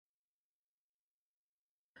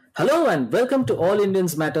Hello and welcome to All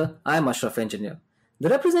Indians Matter. I am Ashraf Engineer. The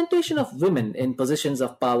representation of women in positions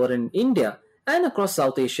of power in India and across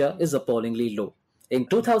South Asia is appallingly low. In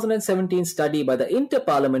 2017 study by the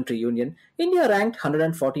Inter-Parliamentary Union, India ranked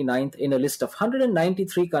 149th in a list of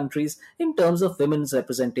 193 countries in terms of women's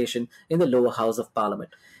representation in the lower house of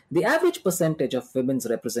parliament. The average percentage of women's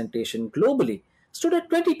representation globally stood at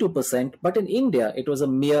 22%, but in India it was a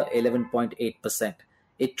mere 11.8%.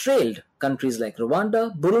 It trailed countries like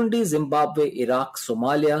Rwanda, Burundi, Zimbabwe, Iraq,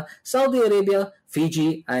 Somalia, Saudi Arabia,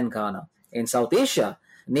 Fiji, and Ghana. In South Asia,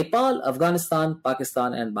 Nepal, Afghanistan,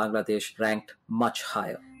 Pakistan, and Bangladesh ranked much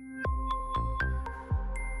higher.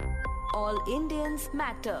 All Indians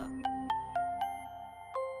matter.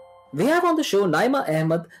 We have on the show Naima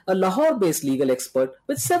Ahmed, a Lahore based legal expert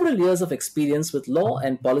with several years of experience with law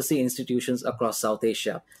and policy institutions across South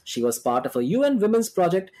Asia. She was part of a UN Women's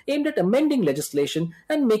Project aimed at amending legislation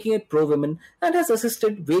and making it pro women and has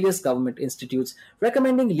assisted various government institutes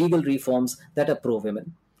recommending legal reforms that are pro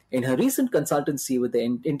women. In her recent consultancy with the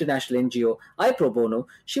international NGO iProBono,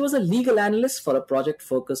 she was a legal analyst for a project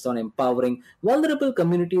focused on empowering vulnerable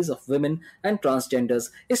communities of women and transgenders,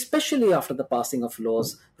 especially after the passing of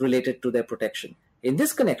laws related to their protection. In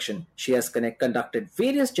this connection, she has conducted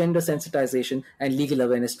various gender sensitization and legal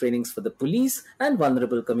awareness trainings for the police and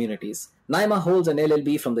vulnerable communities. Naima holds an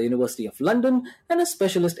LLB from the University of London and a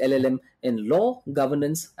specialist LLM in law,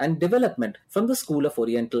 governance, and development from the School of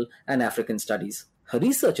Oriental and African Studies. Her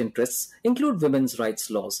research interests include women's rights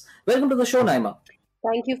laws. Welcome to the show, Naima.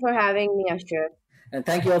 Thank you for having me, Ashraf. And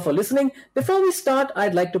thank you all for listening. Before we start,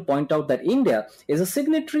 I'd like to point out that India is a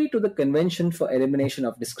signatory to the Convention for Elimination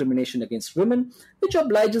of Discrimination Against Women, which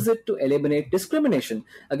obliges it to eliminate discrimination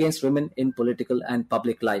against women in political and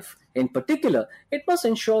public life. In particular, it must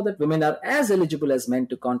ensure that women are as eligible as men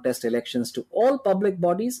to contest elections to all public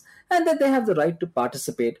bodies and that they have the right to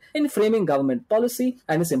participate in framing government policy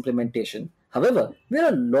and its implementation. However, we are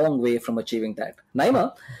a long way from achieving that.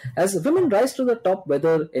 Naima, as women rise to the top,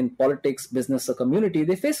 whether in politics, business, or community,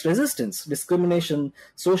 they face resistance, discrimination,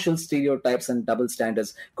 social stereotypes, and double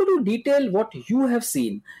standards. Could you detail what you have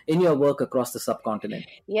seen in your work across the subcontinent?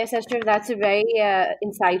 Yes, Ashraf, that's a very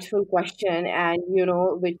insightful question, and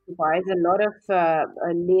which requires a lot of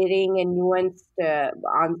layering and nuanced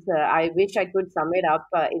answer. I wish I could sum it up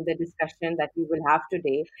in the discussion that we will have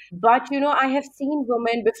today. But I have seen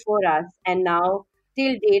women before us, and now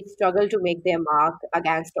till date struggle to make their mark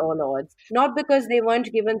against all odds. Not because they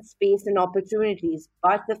weren't given space and opportunities,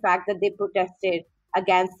 but the fact that they protested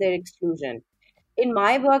against their exclusion. In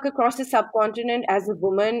my work across the subcontinent as a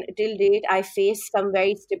woman till date, I face some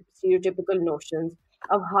very stereotypical notions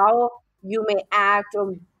of how you may act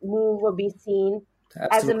or move or be seen as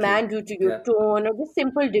a Absolutely. man due to your tone or just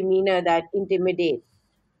simple demeanor that intimidates.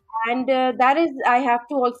 And that is, I have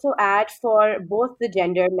to also add for both the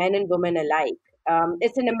gender, men and women alike.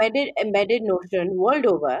 It's an embedded notion world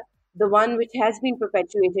over, the one which has been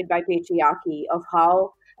perpetuated by patriarchy of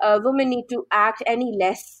how women need to act any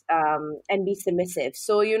less and be submissive.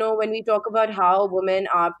 So, when we talk about how women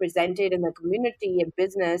are presented in the community and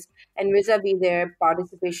business and vis-a-vis their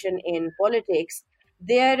participation in politics,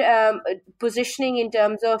 their positioning in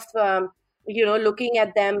terms of, looking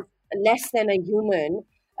at them less than a human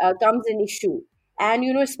comes an issue. And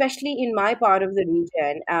especially in my part of the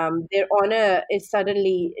region, their honor is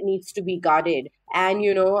suddenly needs to be guarded. And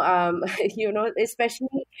especially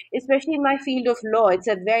in my field of law, it's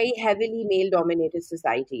a very heavily male-dominated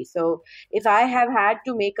society. So if I have had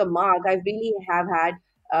to make a mark, I really have had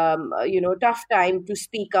tough time to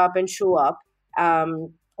speak up and show up,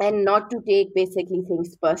 and not to take basically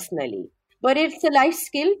things personally. But it's a life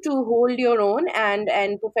skill to hold your own,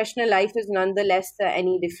 and professional life is nonetheless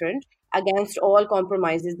any different against all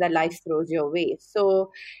compromises that life throws your way.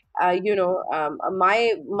 So,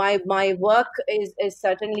 my work is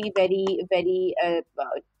certainly very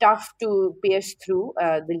tough to pierce through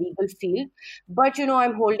the legal field, but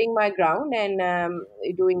I'm holding my ground and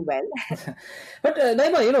doing well. But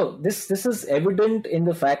Naima, this is evident in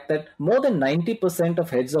the fact that more than 90% of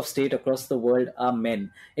heads of state across the world are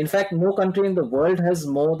men. In fact, no country in the world has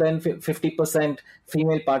more than 50%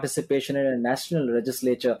 female participation in a national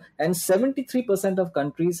legislature, and 73% of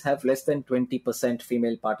countries have less than 20%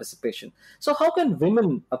 female participation. So how can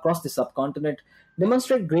women across the subcontinent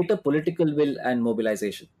demonstrate greater political will and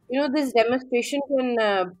mobilization? This demonstration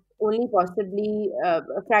can only possibly,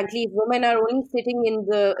 frankly, if women are only sitting in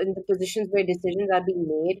the positions where decisions are being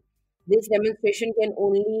made, this demonstration can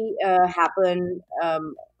only happen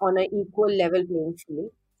on an equal level playing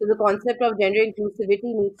field. So the concept of gender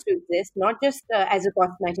inclusivity needs to exist, not just as a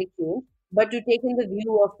cosmetic change, but to take in the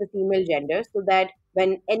view of the female gender, so that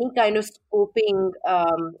when any kind of scoping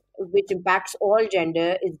which impacts all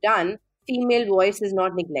gender is done, female voice is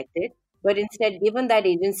not neglected, but instead given that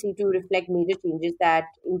agency to reflect major changes that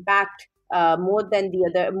impact more than the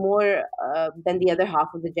other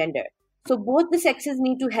half of the gender. So both the sexes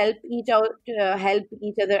need to help each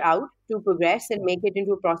other out to progress and make it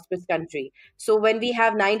into a prosperous country. So when we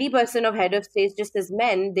have 90% of head of states just as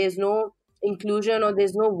men, there's no inclusion or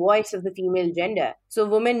there's no voice of the female gender. So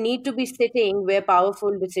women need to be sitting where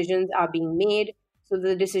powerful decisions are being made. So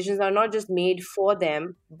the decisions are not just made for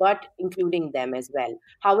them, but including them as well.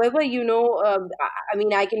 However, I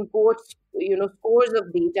mean, I can quote, scores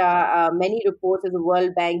of data, many reports of the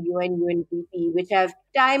World Bank, UN, UNDP, which have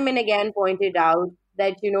time and again pointed out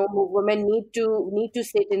that women need to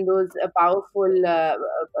sit in those powerful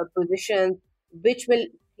positions, which will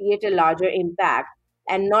create a larger impact,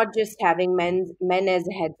 and not just having men as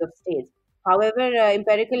heads of states. However,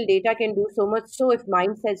 empirical data can do so much so if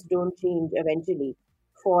mindsets don't change eventually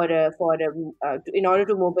in order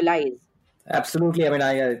to mobilize. Absolutely. I mean,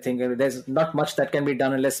 I think there's not much that can be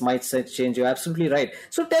done unless mindsets change. You're absolutely right.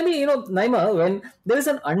 So tell me, Naima, when there is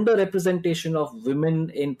an underrepresentation of women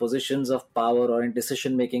in positions of power or in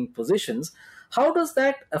decision-making positions, how does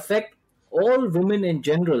that affect all women in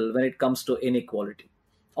general when it comes to inequality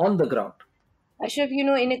on the ground? Ashraf,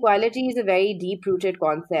 inequality is a very deep-rooted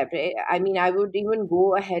concept. I mean, I would even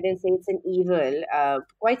go ahead and say it's an evil,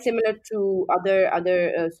 quite similar to other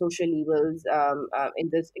social evils in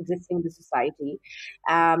this existing in the society.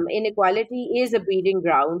 Inequality is a breeding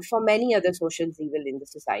ground for many other social evil in the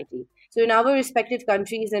society. So, in our respective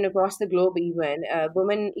countries and across the globe, even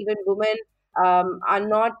women are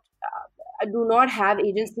not do not have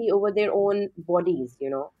agency over their own bodies.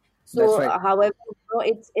 That's So, right. however,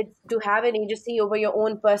 it's to have an agency over your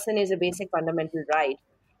own person is a basic fundamental right.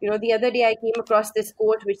 The other day I came across this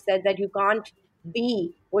quote which said that you can't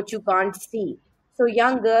be what you can't see. So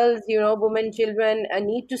young girls, women, children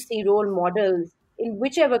need to see role models in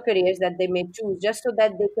whichever careers that they may choose, just so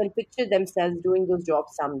that they can picture themselves doing those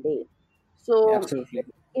jobs someday. So Absolutely.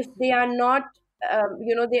 if they are not,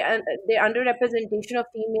 the underrepresentation of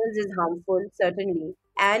females is harmful, certainly,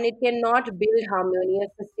 and it cannot build harmonious,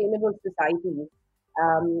 sustainable societies.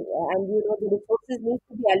 And the resources need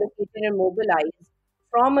to be allocated and mobilized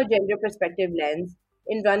from a gender perspective lens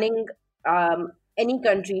in running any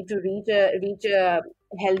country to reach a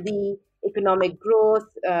healthy economic growth,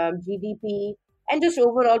 GDP, and just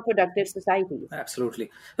overall productive societies. Absolutely.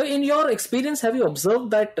 So in your experience, have you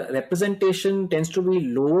observed that representation tends to be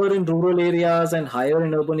lower in rural areas and higher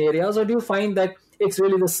in urban areas, or do you find that it's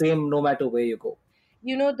really the same no matter where you go?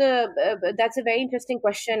 The That's a very interesting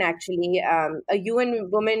question. Actually, a UN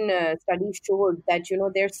Women study showed that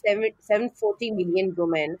there's 740 million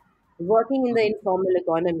women working in the Mhm. informal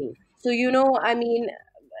economy. So I mean,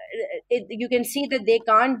 you can see that there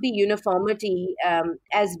can't be uniformity,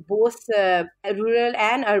 as both rural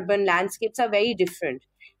and urban landscapes are very different,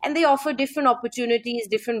 and they offer different opportunities,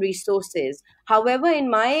 different resources. However, in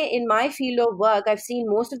my field of work, I've seen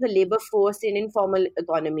most of the labor force in informal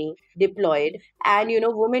economy deployed, and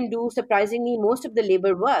women do surprisingly most of the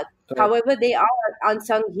labor work. Right. However, they are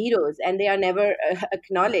unsung heroes and they are never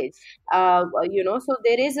acknowledged. So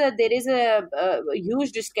there is a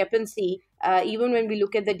huge discrepancy, even when we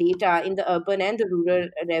look at the data in the urban and the rural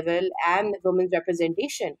level and women's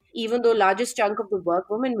representation, even though largest chunk of the work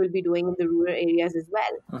women will be doing in the rural areas as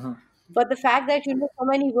well. Mhm. But the fact that so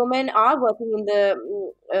many women are working in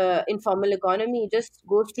the informal economy just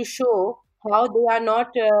goes to show how they are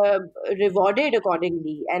not rewarded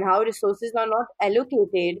accordingly, and how resources are not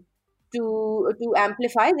allocated to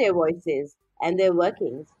amplify their voices and their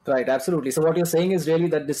workings. Right, absolutely. So what you're saying is really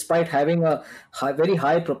that despite having a very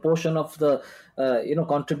high proportion of the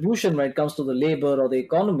contribution when it comes to the labor or the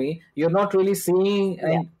economy, you're not really seeing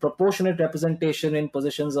Yeah. a proportionate representation in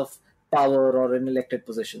positions of power or in elected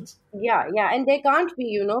positions. Yeah, and they can't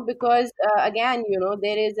be, because again,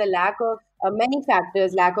 there is a lack of many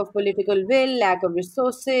factors: lack of political will, lack of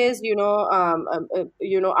resources,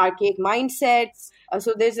 archaic mindsets.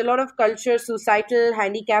 So there's a lot of culture, societal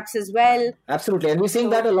handicaps as well. Absolutely, and we're seeing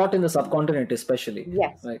that So a lot in the subcontinent, especially.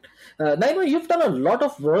 yes. Right, Naima, you've done a lot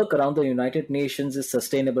of work around the United Nations'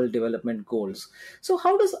 Sustainable Development Goals. So,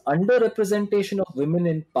 how does underrepresentation of women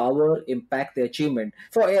in power impact the achievement?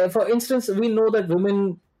 For instance, we know that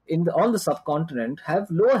women on the subcontinent have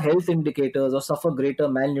lower health indicators or suffer greater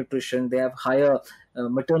malnutrition. They have higher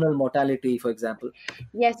maternal mortality, for example.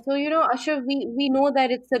 Yes, so Ashraf, we know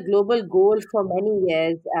that it's a global goal for many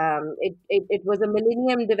years. It was a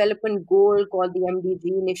Millennium Development Goal called the MDG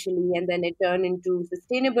initially, and then it turned into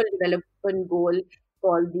Sustainable Development Goal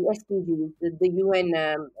called the SDGs, the UN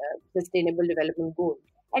Sustainable Development Goal.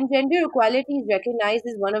 And gender equality is recognized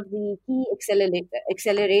as one of the key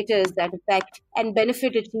accelerators that affect and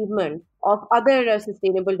benefit achievement of other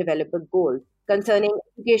sustainable development goals concerning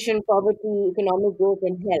education, poverty, economic growth,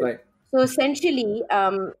 and health. Right. So essentially,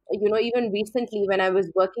 even recently when I was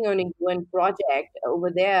working on a UN project over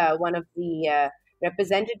there, one of the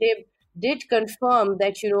representatives did confirm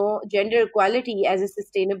that, gender equality as a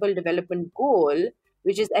sustainable development goal,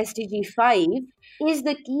 which is SDG 5, is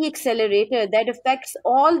the key accelerator that affects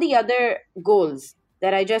all the other goals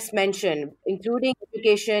that I just mentioned, including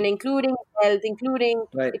education, including health, including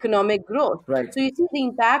Right. economic growth. Right. So you see the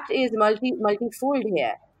impact is multifold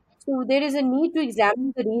here. So there is a need to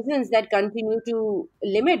examine the reasons that continue to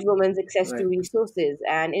limit women's access to Right. resources.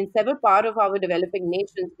 And in several parts of our developing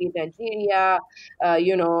nations, be it Nigeria,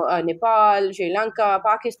 Nepal, Sri Lanka,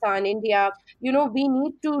 Pakistan, India, we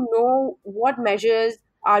need to know what measures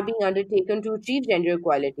are being undertaken to achieve gender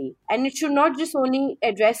equality. And it should not just only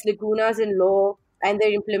address lacunas in law and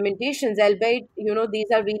their implementations, albeit,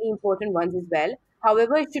 these are really important ones as well.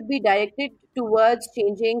 However, it should be directed towards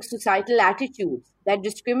changing societal attitudes that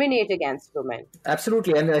discriminate against women.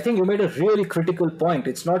 Absolutely. And I think you made a really critical point.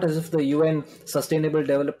 It's not as if the UN Sustainable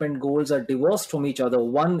Development Goals are divorced from each other.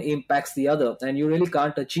 One impacts the other, and you really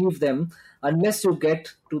can't achieve them unless you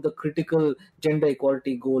get to the critical gender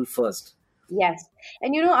equality goal first. Yes.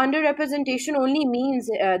 And underrepresentation only means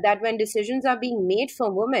that when decisions are being made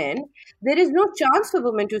for women, there is no chance for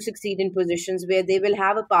women to succeed in positions where they will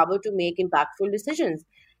have a power to make impactful decisions.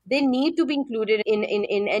 They need to be included in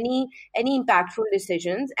any impactful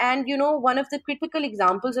decisions. And, one of the critical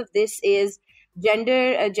examples of this is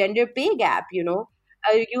gender pay gap. UN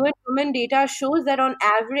Women data shows that on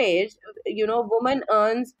average, woman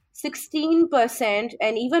earns 16%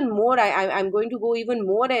 and even more. I'm going to go even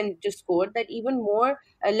more and just quote that even more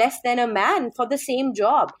less than a man for the same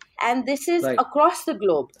job. And this is Right. across the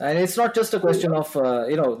globe. And it's not just a question of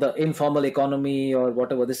the informal economy or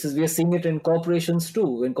whatever. We are seeing it in corporations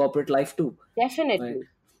too, in corporate life too. Definitely. Right.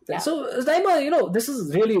 Yeah. So, Naima, this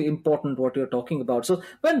is really important what you're talking about. So,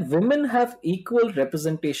 when women have equal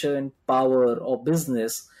representation in power or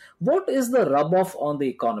business, what is the rub off on the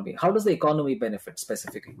economy? How does the economy benefit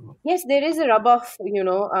specifically? Yes, there is a rub-off, a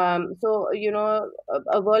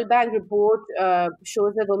World Bank report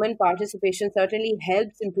shows that women participation certainly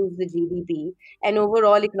helps improve the GDP and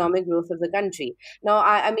overall economic growth of the country. Now,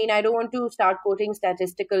 I don't want to start quoting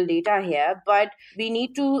statistical data here, but we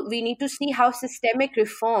need to see how systemic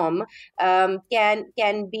reform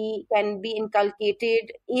can be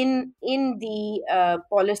inculcated in the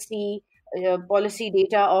policy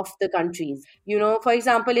data of the countries. For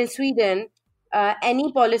example, in Sweden, any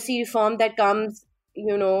policy reform that comes,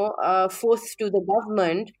 forth to the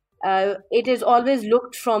government, it is always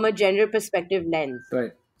looked from a gender perspective lens.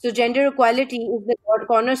 Right. So gender equality is the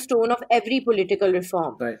cornerstone of every political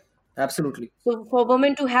reform. Right. Absolutely. So for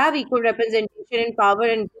women to have equal representation in power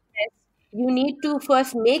and business, you need to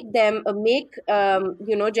first make gender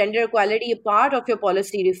equality a part of your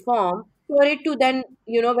policy reform for it to then,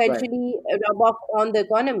 eventually rub off on the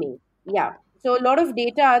economy. Yeah. So a lot of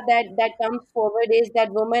data that comes forward is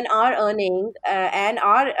that women are earning and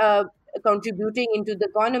are contributing into the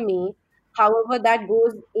economy. However, that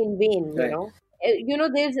goes in vain, Right.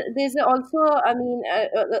 There's also,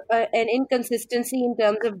 an inconsistency in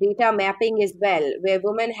terms of data mapping as well, where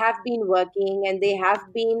women have been working and they have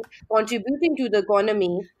been contributing to the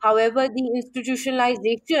economy. However, the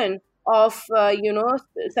institutionalization of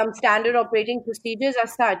some standard operating procedures are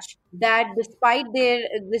such that despite their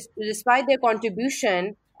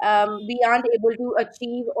contribution, we aren't able to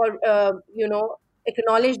achieve or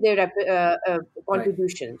acknowledge their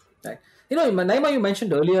contributions. Right. Naima, you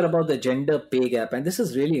mentioned earlier about the gender pay gap, and this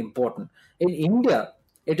is really important. In India,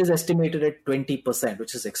 it is estimated at 20%,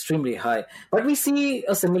 which is extremely high. But we see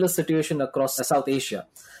a similar situation across South Asia.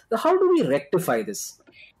 So how do we rectify this?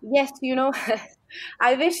 Yes,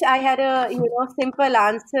 I wish I had a simple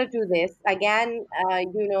answer to this. Again,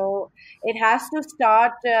 it has to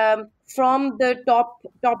start from the top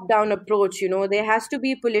down approach. There has to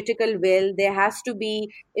be political will. There has to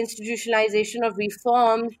be institutionalization of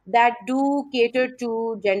reforms that do cater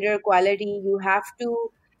to gender equality. You have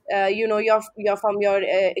to your from your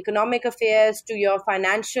economic affairs to your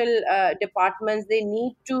financial departments, they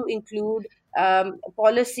need to include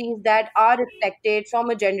policies that are reflected from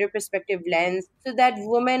a gender perspective lens so that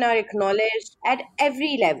women are acknowledged at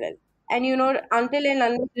every level. And, until and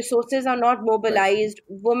unless resources are not Right. mobilized,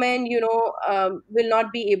 women, will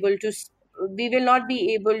not be able to. We will not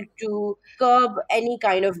be able to curb any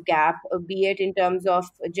kind of gap, be it in terms of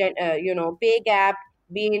pay gap,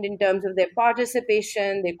 be it in terms of their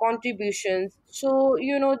participation, their contributions. So,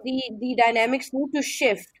 the dynamics need to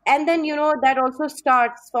shift. And then, that also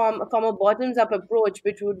starts from a bottoms up approach,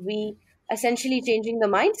 which would be essentially changing the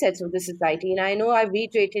mindsets of the society. And I know I've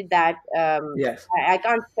reiterated that. Yes. I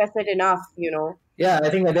can't stress it enough. Yeah, I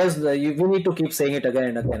think there's we need to keep saying it again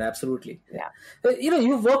and again. Absolutely. Yeah. Yeah.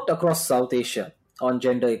 You've worked across South Asia on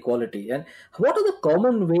gender equality, and what are the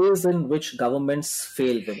common ways in which governments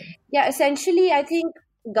fail women? Yeah, essentially, I think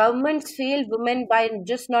governments fail women by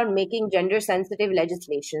just not making gender sensitive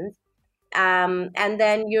legislations. And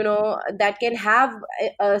then, that can have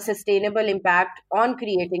a sustainable impact on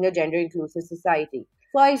creating a gender inclusive society.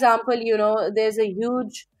 For example, there's a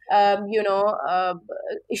huge,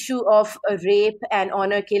 issue of rape and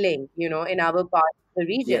honor killing, in our part of the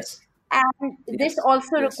region. Yes. And this Yes.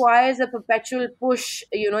 also Yes. requires a perpetual push,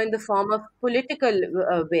 in the form of political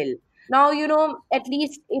will. Now, at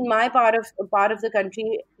least in my part of the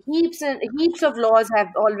country, heaps and heaps of laws have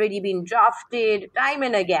already been drafted time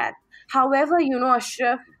and again. However,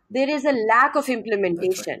 Ashraf, there is a lack of That's right.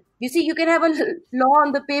 implementation. You see, you can have a law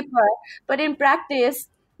on the paper, but in practice,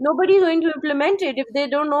 nobody is going to implement it if they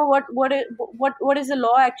don't know what is the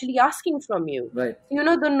law actually asking from you. Right. So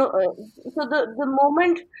the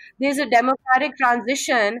moment there's a democratic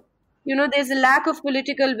transition, there's a lack of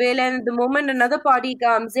political will, and the moment another party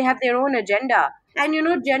comes, they have their own agenda. And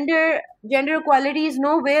gender equality is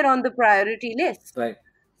nowhere on the priority list. Right.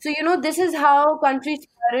 So, this is how countries'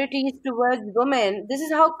 priorities towards women, this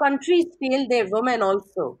is how countries fail their women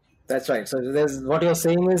also. That's right. So there's what you're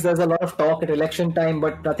saying is there's a lot of talk at election time,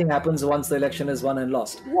 but nothing happens once the election is won and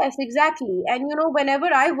lost. Yes, exactly. And whenever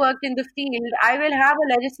I worked in the field, I will have a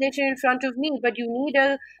legislation in front of me, but you need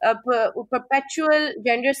a perpetual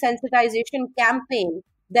gender sensitization campaign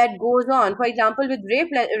that goes on. For example, with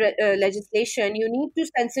rape legislation, you need to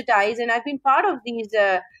sensitize, and I've been part of these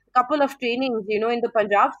couple of trainings, in the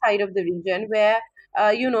Punjab side of the region where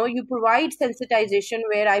you provide sensitization,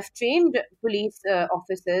 where I've trained police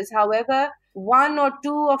officers. However, one or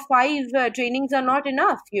two or five trainings are not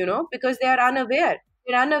enough, because they are unaware.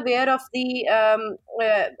 They're unaware of the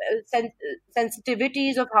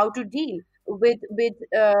sensitivities of how to deal with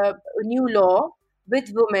new law,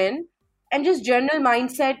 with women, and just general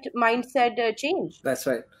mindset change. That's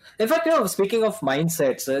right. In fact, speaking of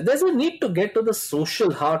mindsets, there's a need to get to the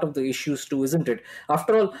social heart of the issues too, isn't it?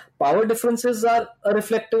 After all, power differences are a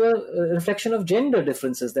reflection of gender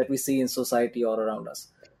differences that we see in society or around us.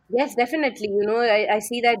 Yes, definitely. I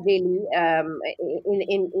see that daily,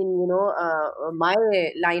 in my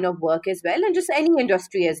line of work as well, and just any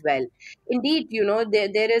industry as well. Indeed,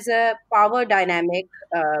 there is a power dynamic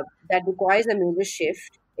that requires a major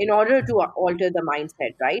shift in order to alter the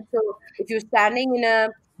mindset, right? So if you're standing in a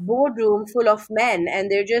boardroom full of men and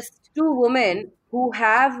they're just two women who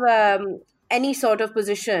have any sort of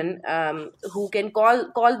position, who can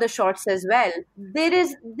call the shots as well, there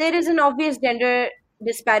is an obvious gender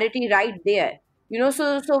disparity right there.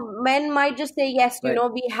 So men might just say yes, Right.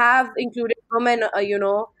 we have included women.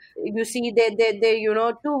 You see, they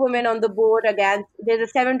two women on the board, again there's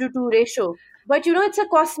a 7-to-2 ratio, but it's a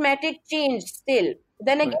cosmetic change still.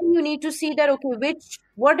 Then Right. again, you need to see that, okay,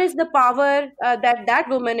 what is the power that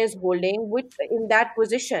woman is holding, which in that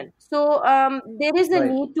position. So there is a Right.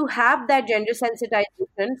 need to have that gender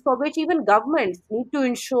sensitization, for which even governments need to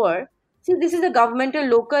ensure. See, this is a governmental,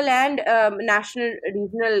 local, and national,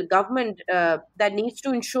 regional government that needs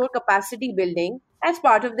to ensure capacity building as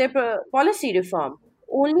part of their policy reform.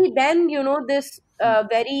 Only then, this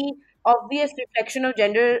very obvious reflection of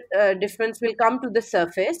gender difference will come to the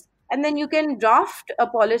surface. And then you can draft a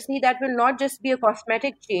policy that will not just be a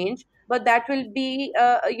cosmetic change, but that will be,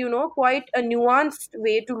 quite a nuanced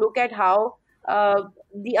way to look at how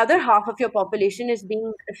the other half of your population is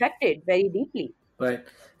being affected very deeply. Right.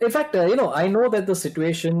 In fact, I know that the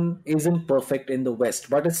situation isn't perfect in the West,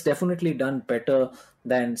 but it's definitely done better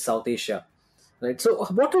than South Asia. Right. So,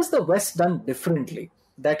 what has the West done differently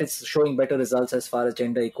that it's showing better results as far as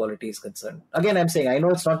gender equality is concerned? Again, I'm saying I know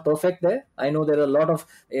it's not perfect there. I know there are a lot of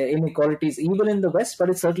inequalities even in the West, but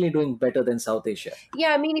it's certainly doing better than South Asia. Yeah,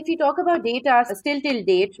 I mean, if you talk about data, still till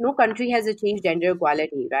date, no country has achieved gender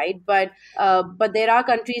equality, right? But there are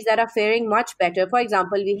countries that are faring much better. For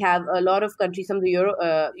example, we have a lot of countries from the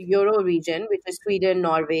Euro region, which is Sweden,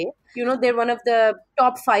 Norway. they're one of the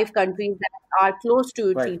top 5 countries that are close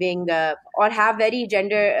to Right. achieving or have very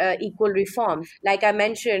gender equal reforms. Like I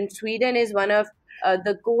mentioned, Sweden is one of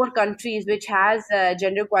the core countries which has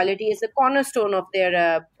gender equality is a cornerstone of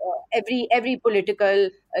their every political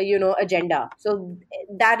agenda. So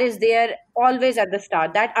that is there always at the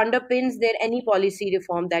start. That underpins their any policy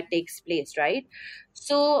reform that takes place, right?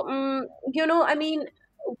 So I mean,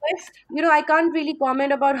 West, I can't really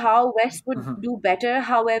comment about how West would Mhm. do better.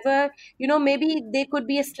 However, maybe they could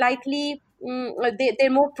be a slightly, they're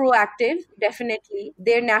more proactive, definitely.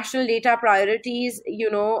 Their national data priorities,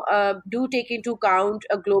 do take into account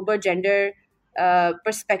a global gender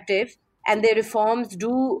perspective, and their reforms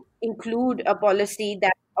do include a policy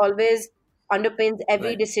that always underpins every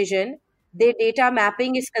Right. decision. Their data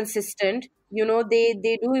mapping is consistent.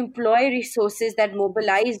 They do employ resources that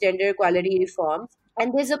mobilize gender equality reforms,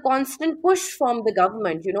 and there's a constant push from the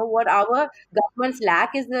government. What our governments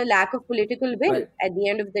lack is the lack of political will Right. at the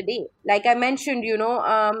end of the day. Like I mentioned,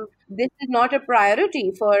 this is not a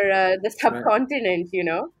priority for the Right. subcontinent,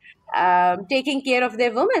 taking care of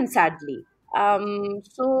their women, sadly.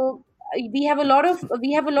 So we have a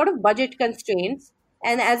lot of budget constraints,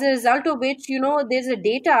 and as a result of which, there's a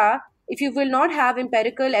data. If you will not have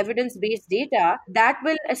empirical evidence-based data, that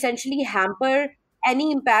will essentially hamper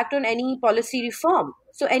any impact on any policy reform.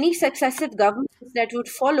 So any successive governments that would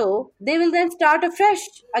follow, they will then start afresh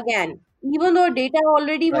again, even though data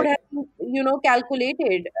already would Right. have been,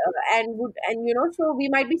 calculated, so we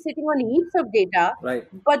might be sitting on heaps of data, Right.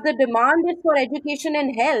 but the demand is for education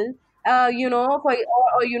and health,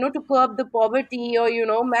 to curb the poverty, or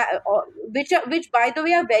which by the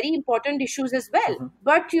way are very important issues as well. Mhm.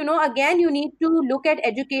 But again, you need to look at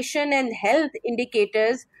education and health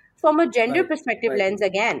indicators from a gender Right. perspective Right. lens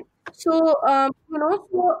again. So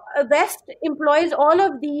West employs all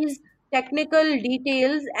of these technical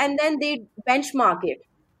details, and then they benchmark it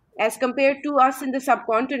as compared to us in the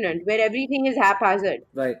subcontinent, where everything is haphazard.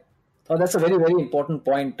 Right. Oh, that's a very, very important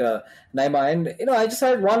point, Naima. And I just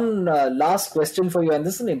had one last question for you, and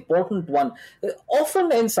this is an important one.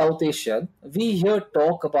 Often in South Asia, we hear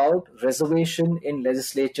talk about reservation in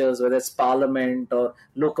legislatures, whether it's parliament or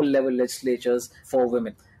local level legislatures for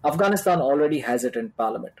women. Afghanistan already has it in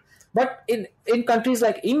parliament, but in countries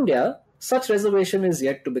like India, such reservation is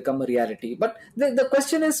yet to become a reality. But the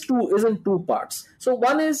question is in two parts. So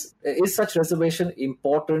one is such reservation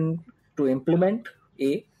important to implement?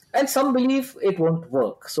 A, and some believe it won't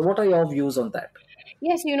work. So, what are your views on that?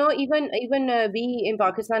 Yes, even we in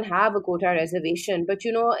Pakistan have a quota reservation, but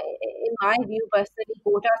in my view personally,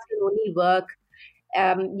 quotas can only work,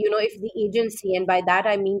 if the agency, and by that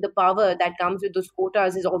I mean the power that comes with those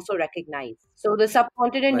quotas, is also recognized. So the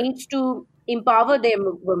subcontinent Right. needs to empower their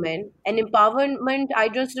women, and empowerment I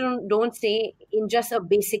just don't say in just a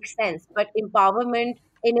basic sense, but empowerment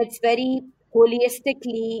in its very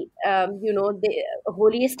holistically, the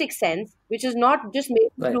holistic sense, which is not just made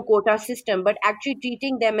Right. through quota system, but actually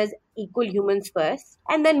treating them as equal humans first,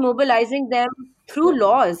 and then mobilizing them through Yeah.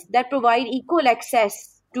 laws that provide equal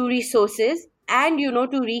access to resources, and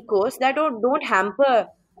to recourse that don't hamper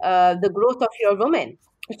the growth of your women.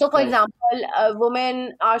 So for Right. example,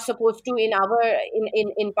 women are supposed to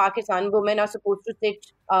in Pakistan, women are supposed to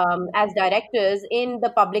sit as directors in the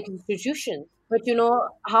public institutions, but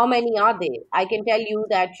how many are they? I can tell you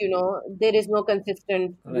that there is no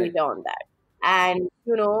consistent Right. data on that. And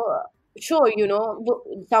sure,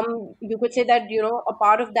 some, you could say that a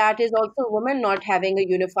part of that is also women not having a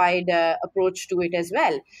unified approach to it as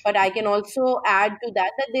well. But I can also add to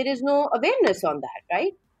that there is no awareness on that,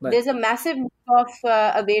 right? Right. There's a massive need of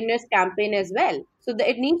awareness campaign as well. So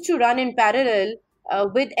it needs to run in parallel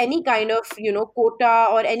with any kind of quota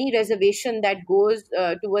or any reservation that goes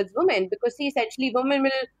towards women, because see, essentially women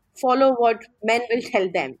will follow what men will tell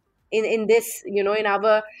them in this, in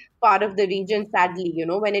our part of the region, sadly,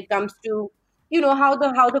 when it comes to how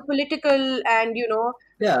the political and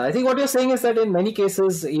Yeah, I think what you're saying is that in many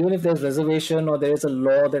cases, even if there's reservation or there is a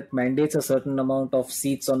law that mandates a certain amount of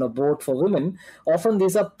seats on a board for women, often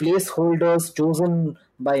these are placeholders chosen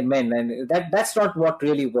by men, and that's not what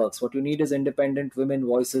really works. What you need is independent women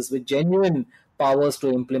voices with genuine powers to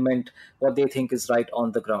implement what they think is right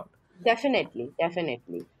on the ground. definitely.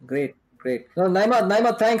 Great, great. No,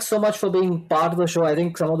 Naima, thanks so much for being part of the show. I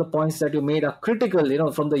think some of the points that you made are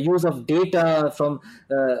critical, from the use of data, from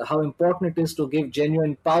how important it is to give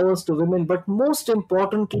genuine powers to women, but most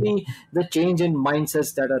importantly, the change in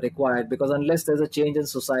mindsets that are required. Because unless there's a change in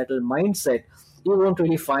societal mindset, you won't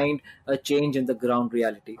really find a change in the ground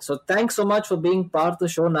reality. So thanks so much for being part of the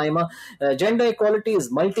show, Naima. Gender equality is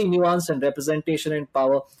multi-nuanced, and representation and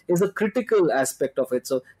power is a critical aspect of it.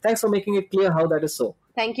 So thanks for making it clear how that is so.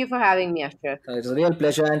 Thank you for having me, Ashraf. It's a real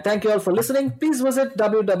pleasure, and thank you all for listening. Please visit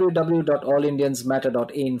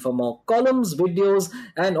www.allindiansmatter.in for more columns, videos,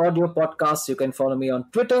 and audio podcasts. You can follow me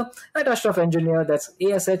on Twitter at Ashraf Engineer, that's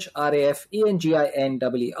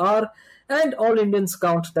ASHRAFENGINEER, and All Indians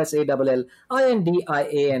Count, that's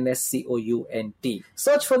ALLINDIANSCOUNT.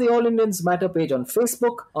 Search for the All Indians Matter page on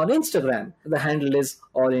Facebook. On Instagram, the handle is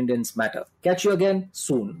All Indians Matter. Catch you again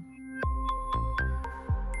soon.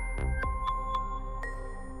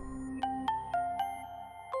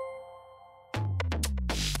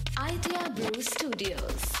 Idea Brew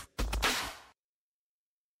Studios.